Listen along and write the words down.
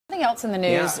Something else in the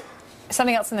news. Yeah.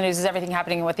 Something else in the news is everything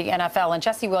happening with the NFL. And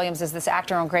Jesse Williams is this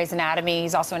actor on Grey's Anatomy.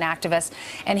 He's also an activist.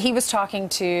 And he was talking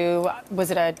to,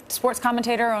 was it a sports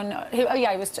commentator on, he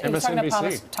was talking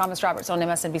to Thomas Roberts on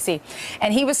MSNBC.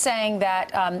 And he was saying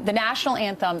that the national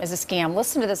anthem is a scam.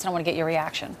 Listen to this and I want to get your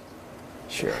reaction.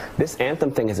 Sure. This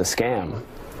anthem thing is a scam.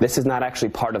 This is not actually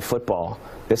part of football.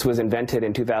 This was invented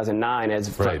in 2009 as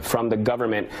from the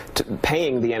government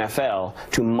paying the NFL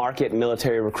to market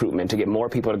military recruitment, to get more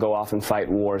people to go off and fight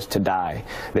wars to die.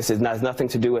 This has nothing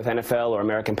to do with NFL or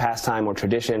American pastime or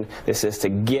tradition. This is to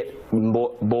get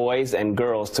boys and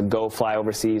girls to go fly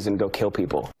overseas and go kill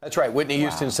people. That's right. Whitney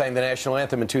Houston sang the national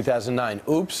anthem in 2009.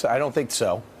 Oops, I don't think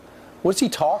so. What's he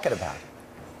talking about?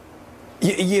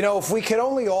 You know, if we could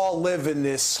only all live in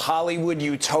this Hollywood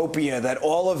utopia that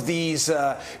all of these,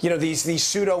 these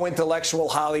pseudo-intellectual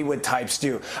Hollywood types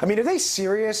do. I mean, are they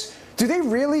serious? Do they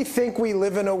really think we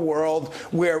live in a world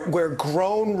where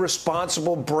grown,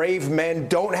 responsible, brave men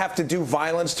don't have to do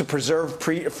violence to preserve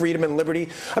freedom and liberty?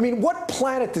 I mean, what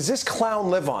planet does this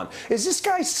clown live on? Is this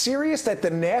guy serious that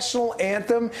the national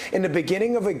anthem in the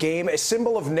beginning of a game, a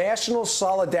symbol of national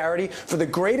solidarity for the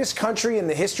greatest country in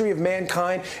the history of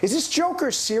mankind, is this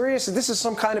joker serious that this is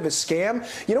some kind of a scam?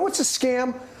 You know what's a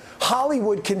scam?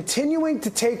 Hollywood continuing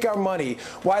to take our money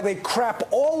while they crap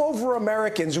all over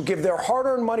Americans who give their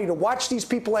hard-earned money to watch these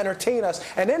people entertain us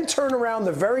and then turn around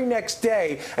the very next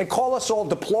day and call us all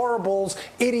deplorables,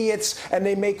 idiots, and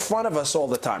they make fun of us all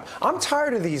the time. I'm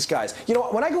tired of these guys. You know,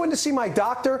 when I go in to see my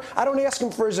doctor, I don't ask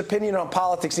him for his opinion on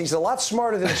politics. He's a lot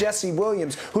smarter than Jesse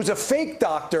Williams, who's a fake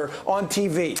doctor on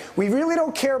TV. We really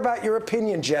don't care about your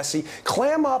opinion, Jesse.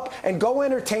 Clam up and go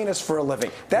entertain us for a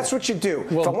living. That's what you do.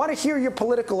 If I want to hear your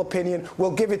political opinion,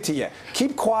 we'll give it to you.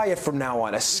 Keep quiet from now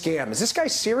on. A scam. Is this guy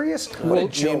serious? What a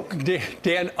joke.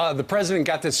 Dan, the president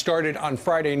got this started on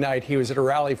Friday night. He was at a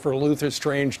rally for Luther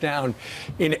Strange down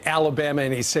in Alabama,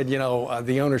 and he said, you know,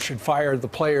 the owner should fire the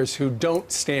players who don't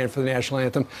stand for the national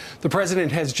anthem. The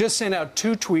president has just sent out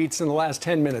 2 tweets in the last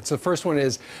 10 minutes. The first one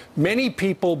is, many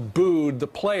people booed the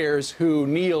players who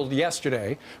kneeled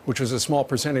yesterday, which was a small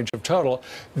percentage of total.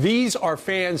 These are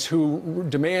fans who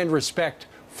demand respect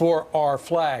for our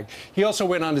flag. He also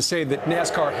went on to say that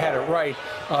NASCAR had it right.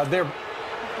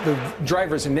 The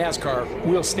drivers in NASCAR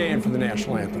will stand for the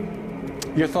national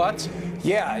anthem. Your thoughts?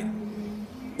 Yeah.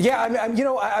 You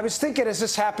know, I was thinking as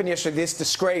this happened yesterday, this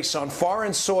disgrace on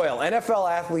foreign soil,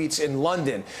 NFL athletes in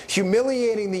London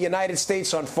humiliating the United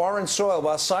States on foreign soil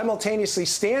while simultaneously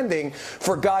standing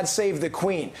for God Save the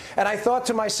Queen. And I thought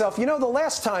to myself, you know, the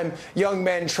last time young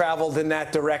men traveled in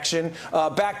that direction,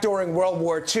 back during World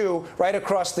War II, right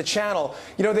across the channel,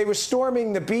 you know, they were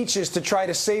storming the beaches to try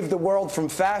to save the world from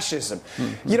fascism.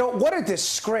 You know, what a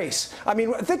disgrace. I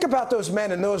mean, think about those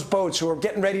men in those boats who were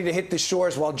getting ready to hit the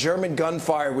shores while German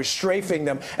gunfire was strafing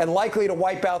them and likely to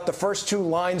wipe out the first 2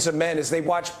 lines of men as they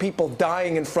watched people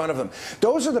dying in front of them.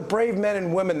 Those are the brave men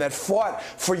and women that fought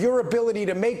for your ability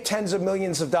to make tens of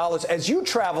millions of dollars as you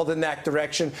traveled in that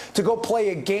direction to go play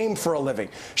a game for a living.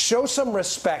 Show some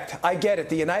respect. I get it.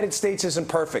 The United States isn't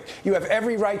perfect. You have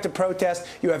every right to protest.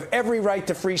 You have every right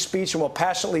to free speech and will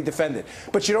passionately defend it.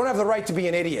 But you don't have the right to be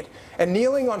an idiot. And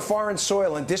kneeling on foreign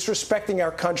soil and disrespecting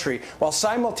our country while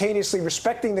simultaneously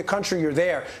respecting the country you're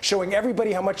there, showing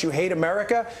everybody how much you hate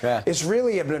America, is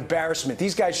really an embarrassment.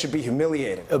 These guys should be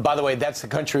humiliated. By the way, that's the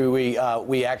country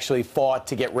we actually fought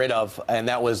to get rid of, and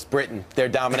that was Britain, their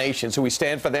domination. So we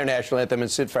stand for their national anthem and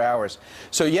sit for ours.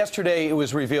 So yesterday it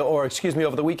was revealed, or excuse me,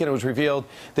 over the weekend it was revealed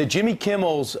that Jimmy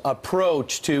Kimmel's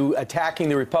approach to attacking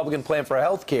the Republican plan for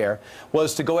health care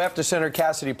was to go after Senator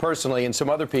Cassidy personally and some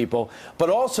other people, but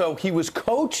also he was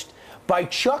coached by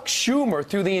Chuck Schumer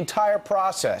through the entire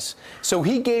process. So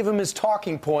he gave him his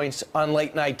talking points on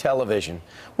late night television.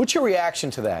 What's your reaction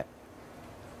to that?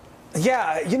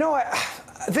 Yeah, you know,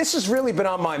 this has really been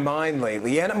on my mind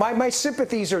lately, and my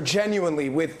sympathies are genuinely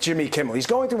with Jimmy Kimmel. He's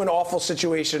going through an awful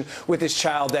situation with his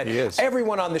child that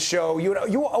everyone on the show, you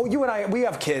and I, we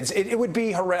have kids. It would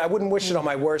be horrendous. I wouldn't wish it on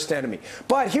my worst enemy.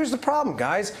 But here's the problem,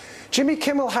 guys. Jimmy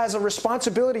Kimmel has a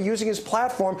responsibility using his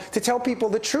platform to tell people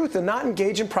the truth and not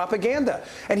engage in propaganda.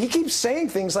 And he keeps saying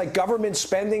things like government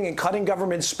spending and cutting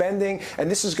government spending, and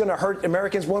this is going to hurt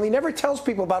Americans. Well, he never tells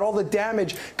people about all the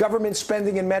damage government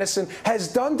spending in medicine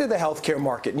has done to the healthcare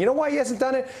market. And you know why he hasn't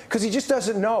done it? Because he just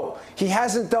doesn't know. He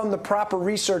hasn't done the proper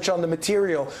research on the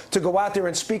material to go out there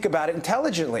and speak about it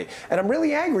intelligently. And I'm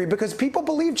really angry because people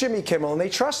believe Jimmy Kimmel and they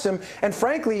trust him. And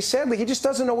frankly, sadly, he just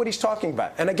doesn't know what he's talking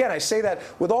about. And again, I say that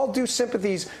with all due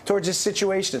sympathies towards his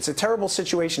situation. It's a terrible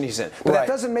situation he's in. But that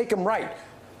doesn't make him right.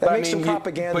 That makes him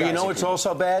propaganda. But you know what's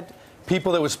also bad?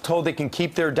 People that was told they can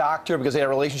keep their doctor because they had a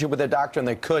relationship with their doctor and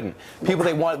they couldn't. People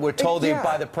were told they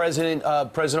by the President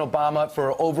Obama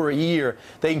for over a year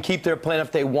they can keep their plan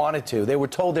if they wanted to. They were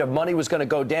told their money was going to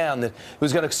go down, that it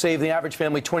was going to save the average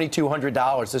family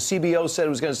 $2,200. The CBO said it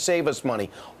was going to save us money.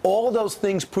 All those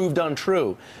things proved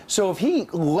untrue. So if he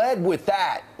led with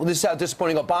that, well, this is how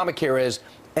disappointing Obamacare is,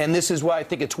 and this is why I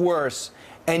think it's worse,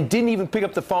 and didn't even pick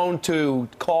up the phone to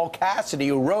call Cassidy,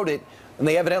 who wrote it, and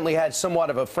they evidently had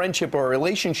somewhat of a friendship or a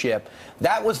relationship.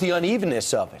 That was the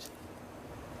unevenness of it.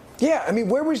 Yeah, I mean,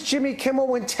 where was Jimmy Kimmel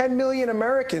when 10 million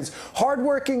Americans,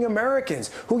 hardworking Americans,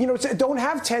 who, you know, don't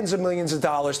have tens of millions of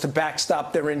dollars to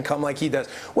backstop their income like he does?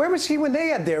 Where was he when they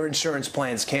had their insurance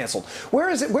plans canceled? Where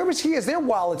was he as their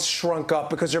wallets shrunk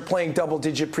up because they're playing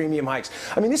double-digit premium hikes?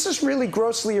 I mean, this is really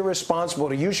grossly irresponsible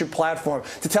to use your platform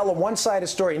to tell a one-sided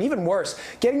story. And even worse,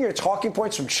 getting your talking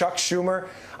points from Chuck Schumer.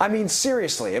 I mean,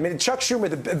 seriously. I mean, Chuck Schumer,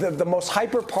 the most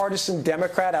hyper-partisan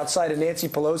Democrat outside of Nancy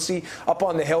Pelosi up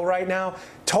on the Hill right now,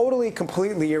 totally,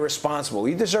 completely irresponsible.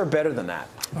 You deserve better than that.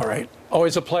 All right.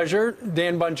 Always a pleasure.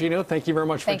 Dan Bongino, thank you very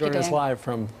much for Thank you, joining us Dan. live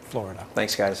from Florida.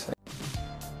 Thanks, guys.